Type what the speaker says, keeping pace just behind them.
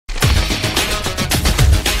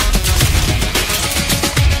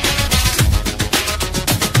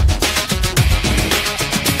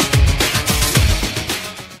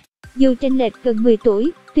Dù chênh lệch gần 10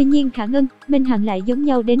 tuổi, tuy nhiên Khả Ngân, Minh Hằng lại giống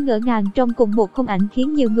nhau đến ngỡ ngàng trong cùng một khung ảnh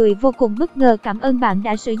khiến nhiều người vô cùng bất ngờ. Cảm ơn bạn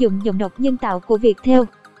đã sử dụng giọng đọc nhân tạo của Viettel.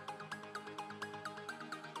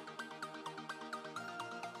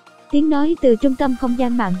 Tiếng nói từ trung tâm không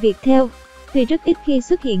gian mạng Viettel. Tuy rất ít khi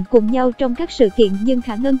xuất hiện cùng nhau trong các sự kiện nhưng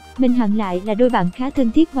Khả Ngân, Minh Hằng lại là đôi bạn khá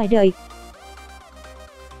thân thiết ngoài đời.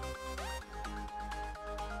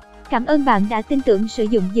 Cảm ơn bạn đã tin tưởng sử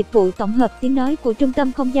dụng dịch vụ tổng hợp tiếng nói của trung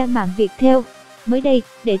tâm không gian mạng Viettel. Mới đây,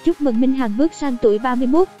 để chúc mừng Minh Hằng bước sang tuổi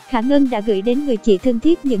 31, Khả Ngân đã gửi đến người chị thân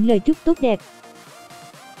thiết những lời chúc tốt đẹp.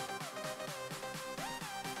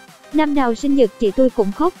 Năm nào sinh nhật chị tôi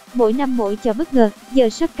cũng khóc, mỗi năm mỗi cho bất ngờ, giờ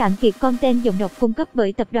sắp cạn kiệt content giọng đọc cung cấp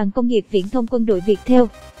bởi Tập đoàn Công nghiệp Viễn thông Quân đội Viettel.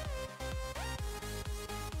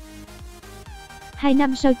 2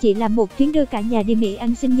 năm sau chị làm một chuyến đưa cả nhà đi Mỹ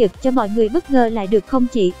ăn sinh nhật cho mọi người bất ngờ lại được không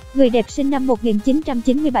chị? Người đẹp sinh năm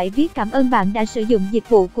 1997 viết cảm ơn bạn đã sử dụng dịch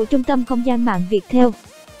vụ của trung tâm không gian mạng Viettel.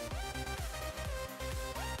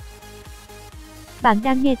 Bạn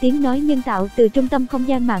đang nghe tiếng nói nhân tạo từ trung tâm không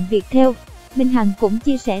gian mạng Viettel. Minh Hằng cũng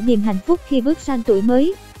chia sẻ niềm hạnh phúc khi bước sang tuổi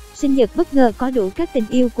mới. Sinh nhật bất ngờ có đủ các tình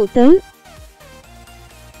yêu của tớ.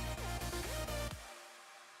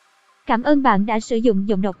 Cảm ơn bạn đã sử dụng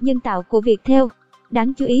giọng đọc nhân tạo của Viettel.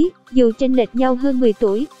 Đáng chú ý, dù chênh lệch nhau hơn 10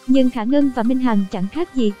 tuổi, nhưng Khả Ngân và Minh Hằng chẳng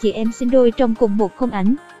khác gì chị em sinh đôi trong cùng một khung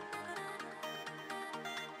ảnh.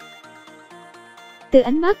 Từ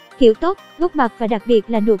ánh mắt, kiểu tóc, góc mặt và đặc biệt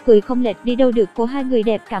là nụ cười không lệch đi đâu được của hai người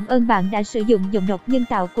đẹp. Cảm ơn bạn đã sử dụng giọng đọc nhân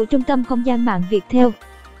tạo của trung tâm không gian mạng Viettel.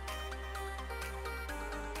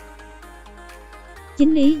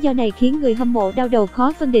 Chính lý do này khiến người hâm mộ đau đầu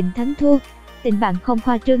khó phân định thắng thua. Tình bạn không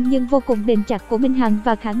khoa trương nhưng vô cùng bền chặt của Minh Hằng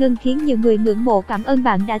và Khả Ngân khiến nhiều người ngưỡng mộ. Cảm ơn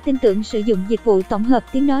bạn đã tin tưởng sử dụng dịch vụ tổng hợp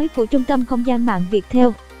tiếng nói của trung tâm không gian mạng Viettel.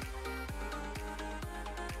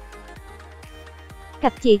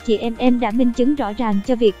 Cặp chị em đã minh chứng rõ ràng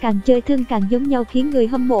cho việc càng chơi thân càng giống nhau khiến người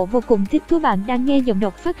hâm mộ vô cùng thích thú. Bạn đang nghe giọng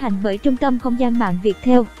đọc phát hành bởi trung tâm không gian mạng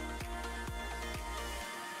Viettel.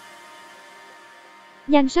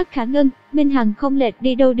 Nhan sắc Khả Ngân, Minh Hằng không lệch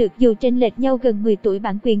đi đâu được dù chênh lệch nhau gần 10 tuổi.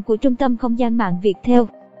 Bản quyền của trung tâm không gian mạng Viettel.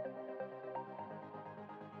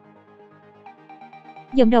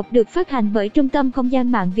 Giọng đọc được phát hành bởi trung tâm không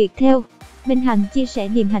gian mạng Viettel. Minh Hằng chia sẻ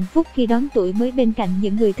niềm hạnh phúc khi đón tuổi mới bên cạnh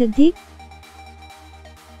những người thân thiết.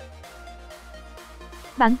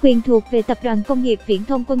 Bản quyền thuộc về Tập đoàn Công nghiệp Viễn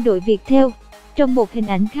thông Quân đội Viettel. Trong một hình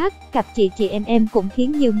ảnh khác, cặp chị em cũng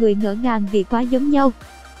khiến nhiều người ngỡ ngàng vì quá giống nhau.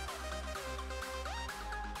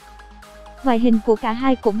 Ngoại hình của cả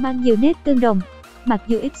hai cũng mang nhiều nét tương đồng. Mặc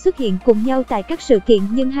dù ít xuất hiện cùng nhau tại các sự kiện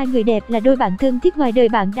nhưng hai người đẹp là đôi bạn thân thiết ngoài đời.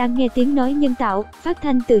 Bạn đang nghe tiếng nói nhân tạo, phát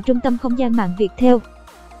thanh từ trung tâm không gian mạng Viettel.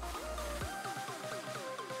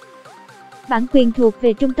 Bản quyền thuộc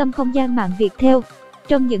về trung tâm không gian mạng Viettel.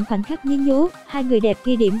 Trong những khoảnh khắc nhí nhố, hai người đẹp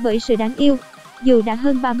ghi điểm bởi sự đáng yêu. Dù đã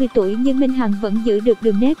hơn 30 tuổi nhưng Minh Hằng vẫn giữ được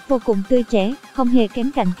đường nét vô cùng tươi trẻ, không hề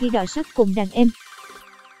kém cạnh khi đọ sắc cùng đàn em.